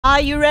Are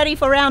you ready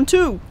for round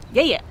 2?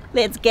 Yeah,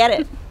 let's get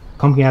it.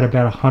 Comping out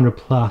about 100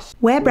 plus.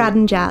 We're Brad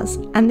and Jazz,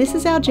 and this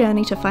is our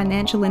journey to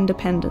financial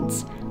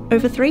independence.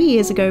 Over 3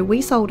 years ago,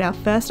 we sold our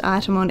first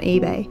item on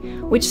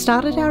eBay, which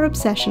started our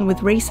obsession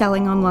with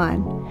reselling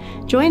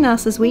online. Join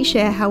us as we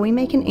share how we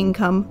make an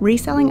income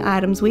reselling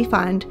items we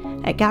find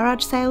at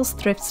garage sales,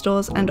 thrift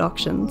stores, and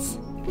auctions.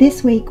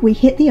 This week, we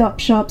hit the op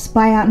shops,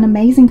 buy out an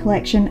amazing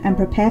collection, and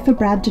prepare for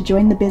Brad to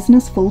join the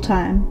business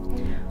full-time.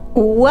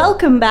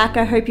 Welcome back.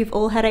 I hope you've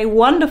all had a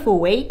wonderful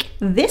week.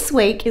 This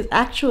week is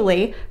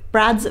actually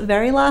Brad's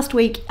very last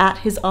week at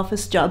his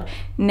office job.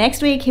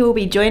 Next week he will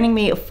be joining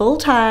me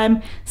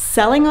full-time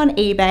selling on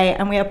eBay,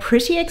 and we are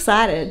pretty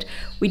excited.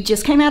 We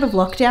just came out of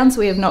lockdown, so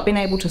we have not been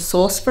able to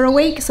source for a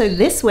week. So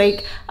this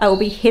week I will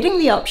be hitting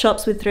the op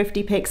shops with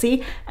Thrifty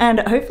Pixie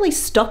and hopefully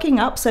stocking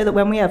up so that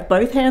when we have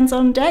both hands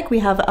on deck, we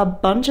have a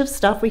bunch of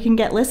stuff we can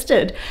get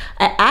listed.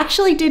 I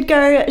actually did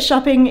go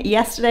shopping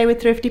yesterday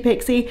with Thrifty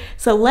Pixie,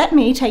 so let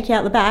me take you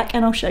out the back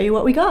and I'll show you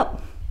what we got.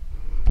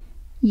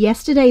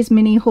 Yesterday's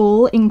mini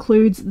haul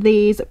includes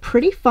these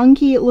pretty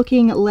funky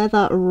looking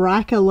leather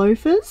Riker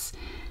loafers,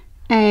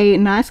 a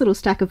nice little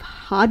stack of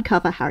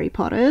hardcover Harry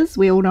Potters.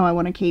 We all know I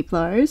want to keep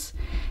those.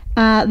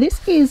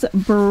 This is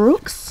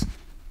Brooks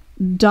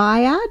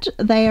Dyad.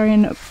 They are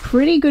in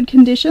pretty good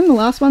condition. The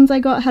last ones I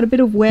got had a bit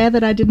of wear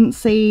that I didn't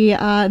see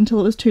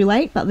until it was too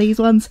late, but these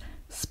ones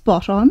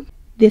spot on.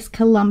 This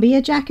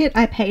Columbia jacket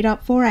I paid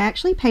up for. I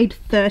actually paid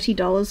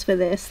 $30 for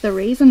this. The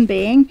reason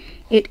being,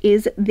 it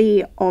is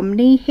the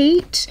Omni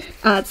Heat.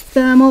 It's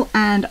thermal,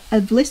 and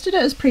I've listed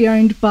it as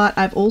pre-owned, but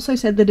I've also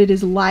said that it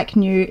is like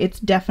new. It's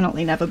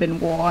definitely never been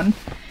worn.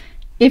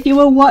 If you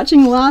were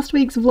watching last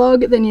week's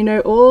vlog, then you know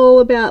all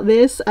about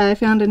this. I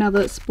found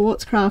another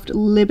Sportscraft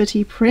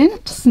Liberty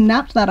print,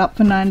 snapped that up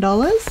for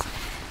 $9.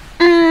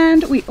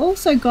 And we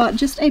also got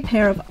just a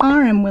pair of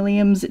RM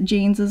Williams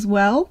jeans as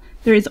well.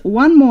 There is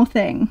one more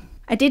thing.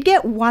 I did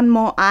get one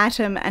more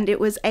item, and it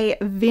was a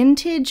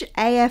vintage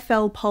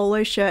AFL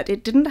polo shirt.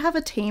 It didn't have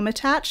a team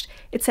attached.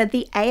 It said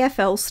the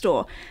AFL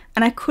store,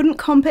 and I couldn't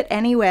comp it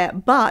anywhere,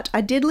 but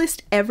I did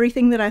list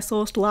everything that I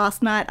sourced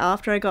last night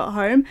after I got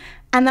home,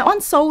 and that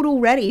one sold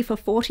already for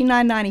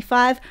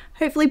 $49.95.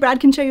 Hopefully Brad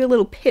can show you a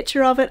little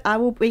picture of it. I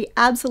will be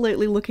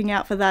absolutely looking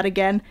out for that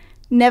again.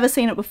 Never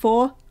seen it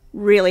before.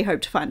 Really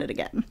hope to find it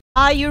again.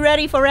 Are you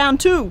ready for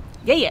round 2?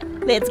 Yeah,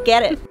 let's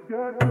get it.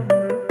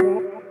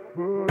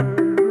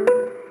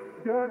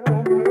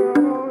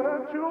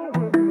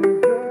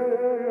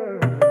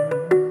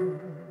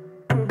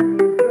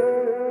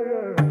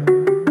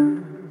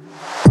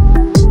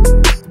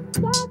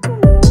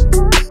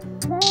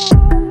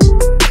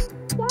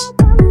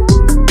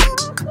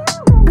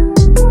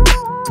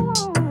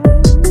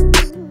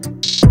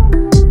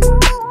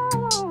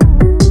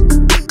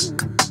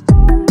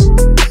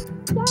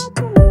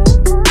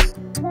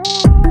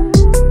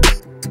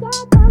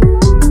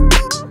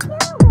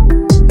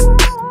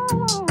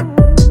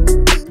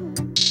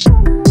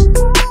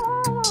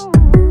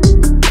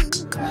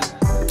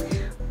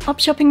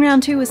 Shopping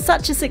round 2 was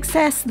such a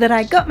success that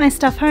I got my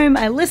stuff home,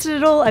 I listed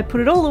it all, I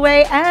put it all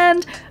away,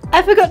 and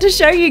I forgot to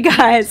show you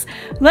guys.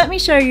 Let me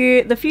show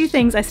you the few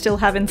things I still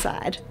have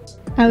inside.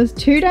 I was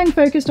too dang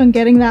focused on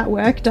getting that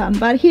work done,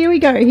 but here we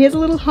go. Here's a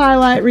little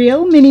highlight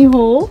reel, mini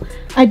haul.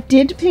 I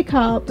did pick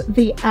up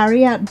the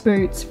Ariat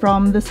boots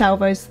from the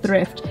Salvo's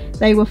thrift.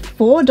 They were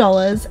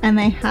 $4 and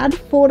they had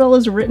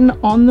 $4 written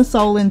on the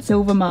sole in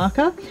silver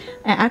marker.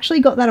 I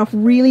actually got that off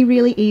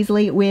really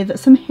easily with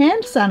some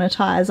hand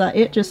sanitizer.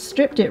 It just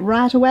stripped it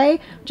right away,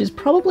 which is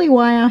probably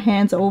why our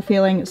hands are all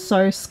feeling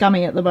so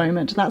scummy at the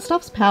moment. That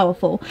stuff's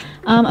powerful.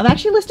 I've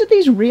actually listed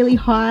these really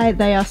high.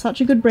 They are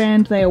such a good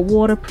brand. They are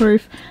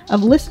waterproof.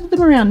 I've listed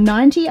them around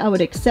 90. I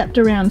would accept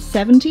around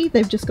 70.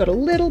 They've just got a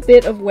little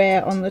bit of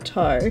wear on the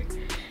toe.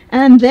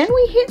 And then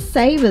we hit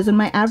Savers, and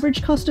my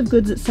average cost of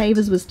goods at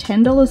Savers was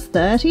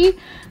 $10.30,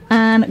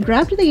 and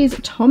grabbed these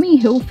Tommy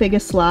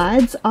Hilfiger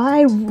slides.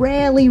 I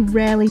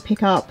rarely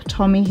pick up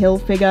Tommy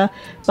Hilfiger,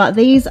 but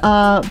these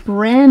are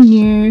brand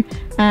new,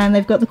 and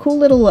they've got the cool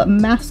little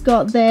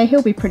mascot there.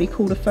 He'll be pretty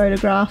cool to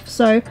photograph,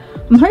 so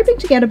I'm hoping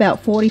to get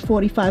about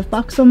 40–45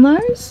 bucks on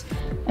those.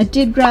 I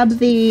did grab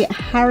the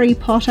Harry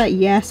Potter.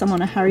 Yes, I'm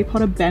on a Harry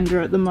Potter bender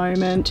at the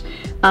moment.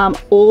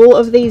 All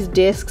of these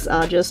discs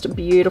are just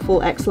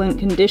beautiful, excellent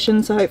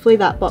condition, so hopefully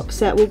that box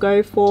set will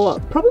go for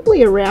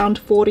probably around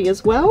 40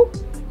 as well.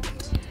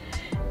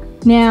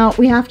 Now,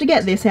 we have to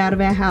get this out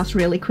of our house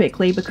really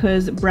quickly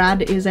because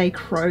Brad is a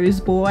Crows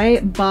boy,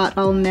 but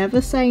I'll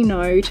never say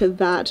no to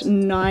that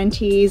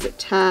 90s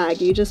tag.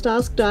 You just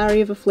ask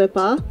Diary of a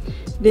Flipper.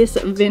 This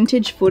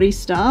vintage footy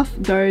stuff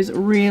goes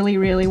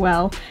really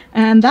well,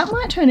 and that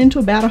might turn into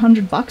about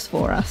 100 bucks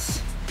for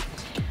us.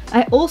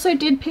 I also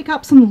did pick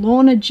up some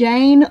Lorna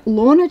Jane.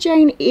 Lorna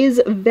Jane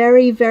is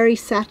very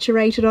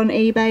saturated on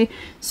eBay,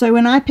 so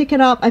when I pick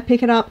it up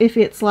if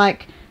it's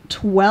like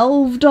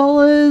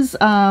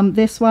 $12.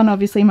 This one,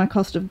 obviously my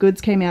cost of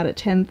goods came out at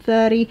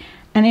 $10.30,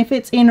 and if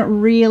it's in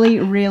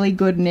really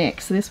good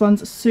nick, so this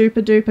one's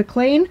super duper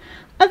clean,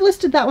 I've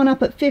listed that one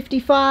up at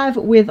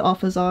 $55 with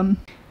offers on.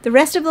 The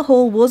rest of the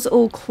haul was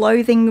all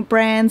clothing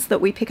brands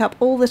that we pick up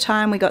all the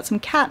time. We got some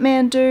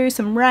Kathmandu,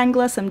 some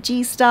Wrangler, some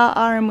G-Star,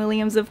 R.M.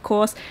 Williams of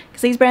course,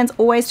 because these brands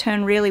always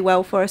turn really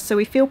well for us, so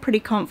we feel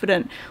pretty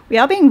confident. We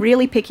are being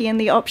really picky in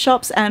the op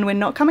shops and we're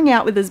not coming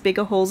out with as big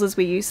a hauls as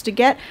we used to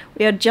get.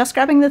 We are just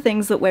grabbing the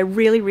things that we're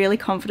really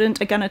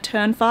confident are going to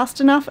turn fast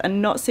enough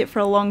and not sit for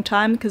a long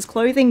time, because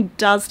clothing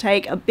does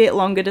take a bit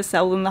longer to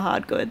sell than the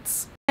hard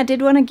goods. I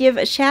did want to give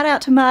a shout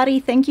out to Marty.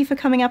 Thank you for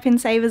coming up in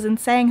Savers and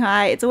saying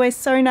hi. It's always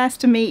so nice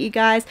to meet you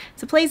guys.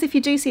 So please, if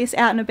you do see us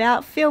out and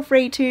about, feel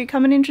free to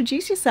come and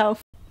introduce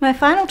yourself. My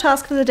final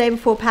task for the day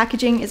before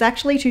packaging is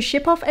actually to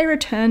ship off a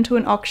return to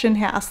an auction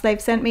house. They've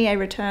sent me a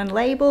return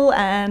label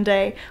and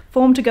a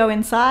form to go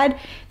inside.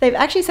 They've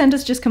actually sent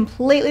us just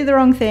completely the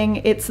wrong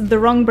thing. It's the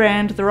wrong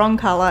brand, the wrong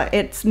colour.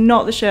 It's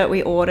not the shirt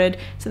we ordered.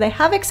 So they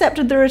have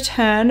accepted the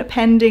return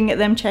pending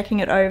them checking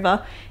it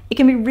over. It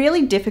can be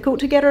really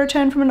difficult to get a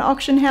return from an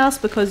auction house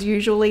because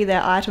usually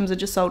their items are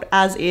just sold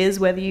as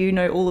is, whether you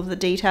know all of the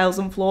details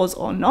and flaws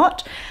or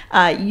not.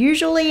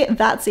 Usually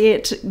that's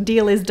it,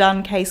 deal is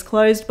done, case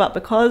closed, but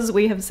because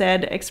we have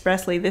said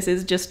expressly this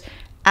is just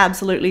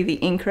absolutely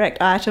the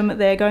incorrect item,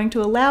 they're going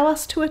to allow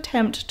us to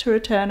attempt to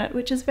return it,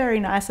 which is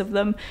very nice of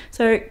them.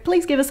 So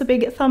please give us a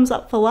big thumbs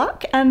up for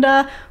luck and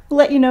we'll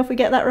let you know if we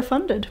get that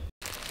refunded.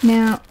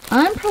 Now,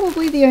 I'm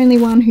probably the only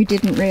one who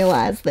didn't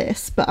realise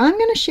this, but I'm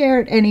going to share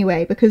it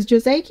anyway because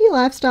Joseki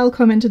Lifestyle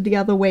commented the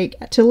other week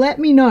to let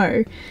me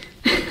know,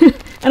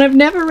 and I've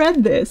never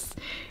read this.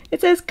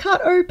 It says,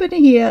 cut open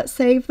here,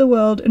 save the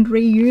world and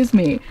reuse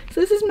me.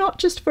 So this is not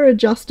just for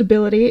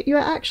adjustability, you're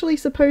actually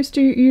supposed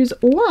to use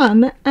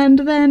one and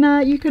then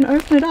you can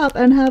open it up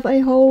and have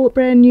a whole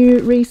brand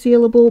new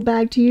resealable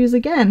bag to use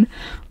again.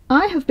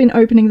 I have been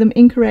opening them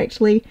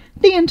incorrectly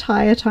the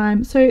entire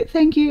time, so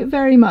thank you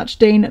very much,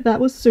 Dean.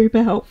 That was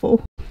super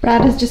helpful.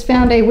 Brad has just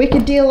found a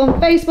wicked deal on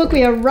Facebook.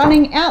 We are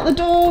running out the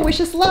door. Wish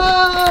us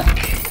luck.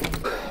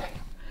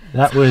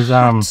 That was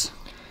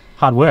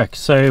hard work.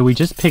 So we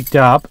just picked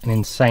up an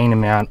insane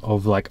amount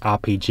of like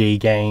RPG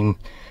game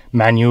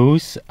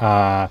manuals,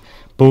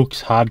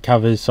 books,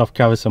 hardcovers,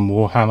 softcovers, some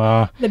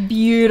Warhammer. They're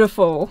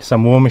beautiful.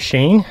 Some War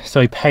Machine. So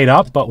we paid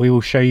up, but we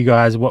will show you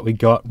guys what we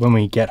got when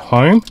we get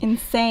home.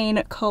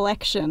 Insane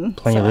collection.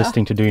 Plenty of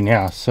listing to do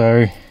now.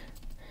 So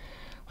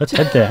let's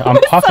head there. I'm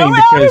puffing so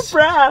because out of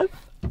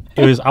breath.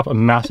 it was up a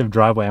massive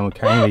driveway and we're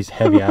carrying these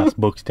heavy ass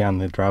books down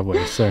the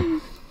driveway.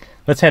 So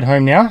let's head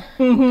home now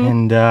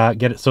and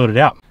get it sorted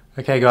out.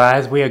 Okay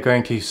guys, we are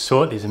going to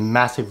sort this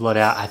massive lot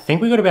out. I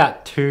think we got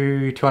about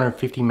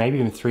 250, maybe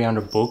even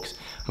 300 books.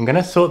 I'm going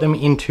to sort them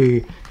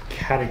into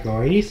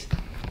categories.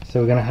 So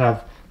we're going to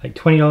have like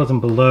 $20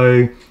 and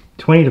below,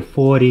 20 to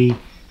 40,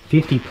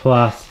 50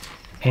 plus,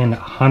 and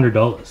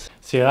 $100.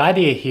 So the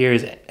idea here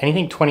is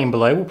anything 20 and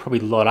below will probably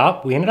lot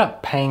up. We ended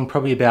up paying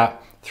probably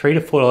about $3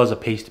 to $4 a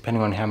piece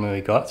depending on how many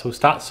we got. So we'll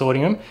start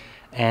sorting them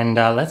and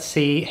let's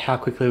see how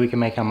quickly we can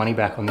make our money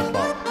back on this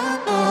lot.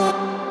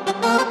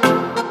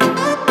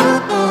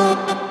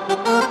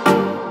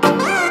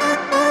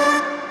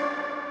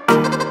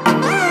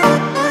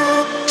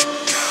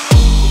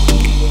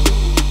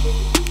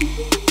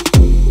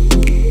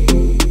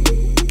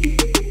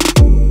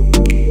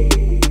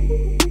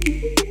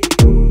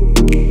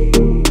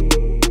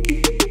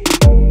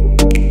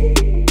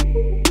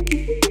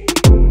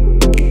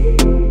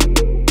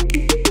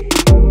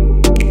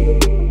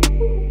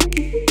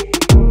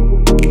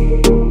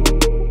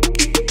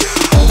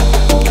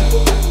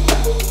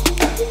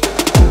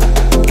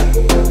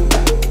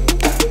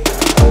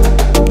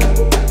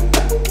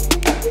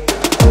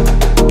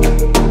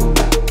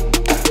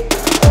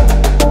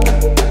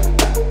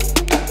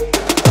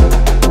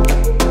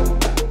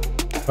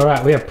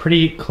 Alright, we are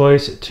pretty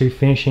close to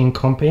finishing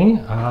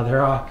comping.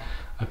 There are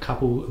a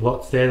couple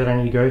lots there that I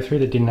need to go through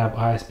that didn't have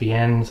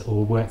ISBNs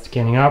or weren't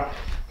scanning up.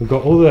 We've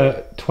got all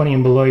the 20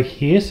 and below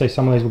here, so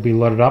some of those will be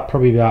lotted up,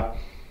 probably about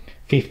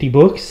 50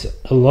 books.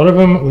 A lot of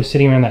them were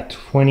sitting around that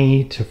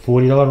 $20 to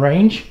 $40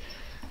 range.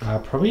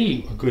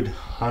 Probably a good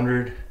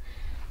 100,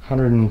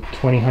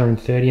 120,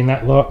 130 in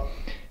that lot.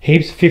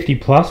 Heaps 50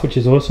 plus, which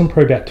is awesome,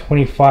 probably about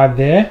 25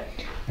 there.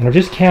 And I've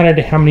just counted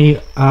how many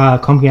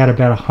comping out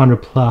about 100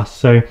 plus.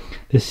 So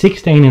there's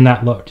 16 in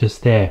that lot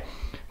just there,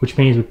 which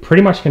means we're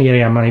pretty much going to get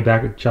our money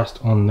back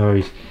just on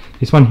those.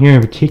 This one here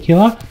in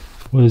particular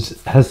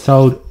has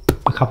sold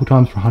a couple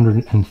times for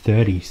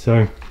 130.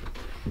 So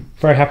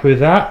very happy with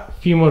that. A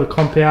few more to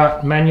comp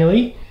out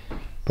manually,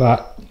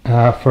 but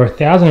for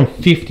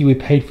 1,050 we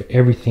paid for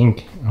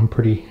everything. I'm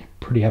pretty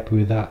happy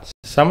with that.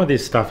 Some of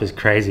this stuff is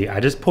crazy. I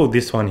just pulled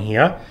this one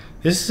here.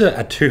 This is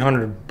a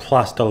 $200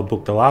 plus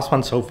book. The last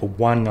one sold for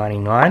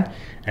 $199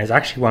 and it's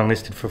actually one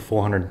listed for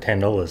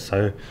 $410.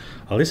 So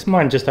I'll list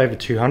mine just over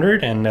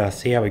 200 and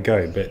see how we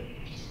go. But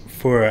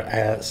for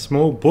a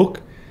small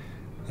book,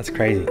 that's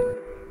crazy.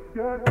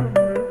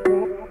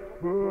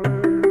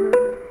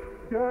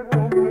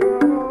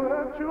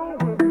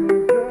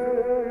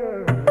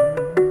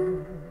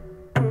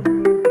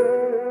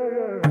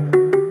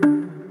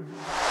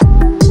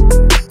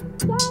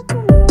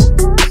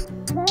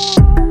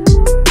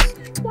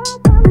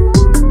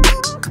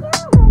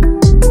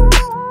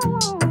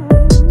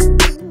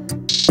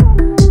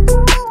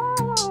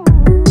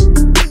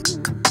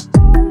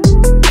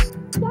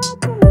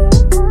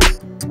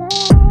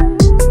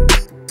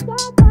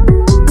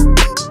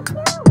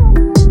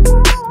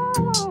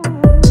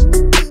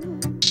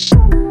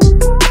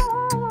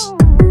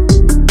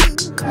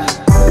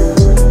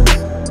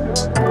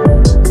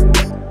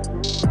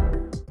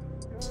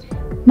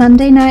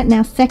 Monday night and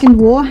our second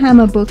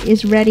Warhammer book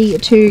is ready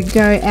to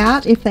go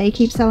out. If they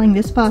keep selling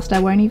this fast, I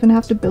won't even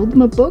have to build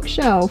them a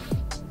bookshelf.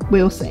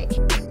 We'll see.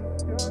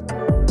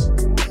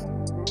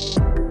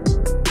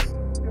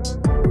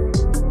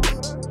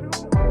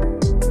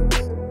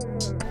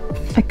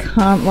 I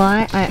can't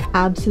lie, I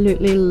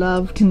absolutely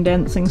love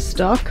condensing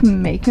stock,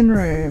 making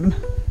room.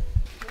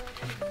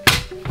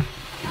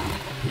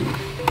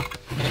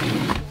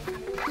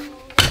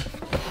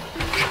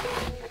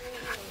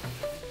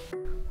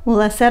 Well,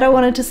 I said I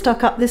wanted to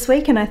stock up this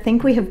week and I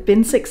think we have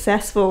been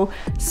successful.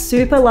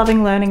 Super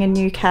loving learning a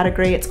new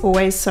category. It's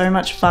always so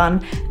much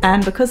fun.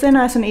 And because they're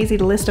nice and easy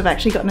to list, I've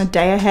actually gotten a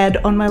day ahead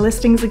on my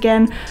listings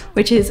again,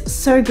 which is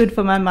so good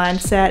for my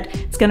mindset.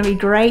 It's going to be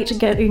great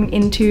getting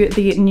into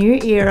the new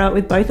era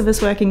with both of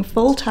us working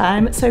full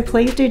time. So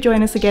please do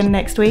join us again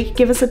next week.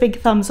 Give us a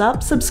big thumbs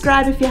up,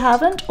 subscribe if you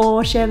haven't,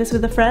 or share this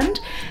with a friend,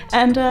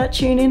 and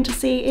tune in to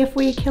see if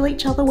we kill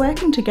each other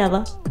working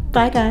together.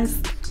 Bye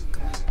guys.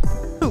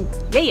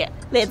 Yeah,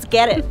 let's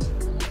get it.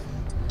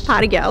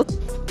 Party girls.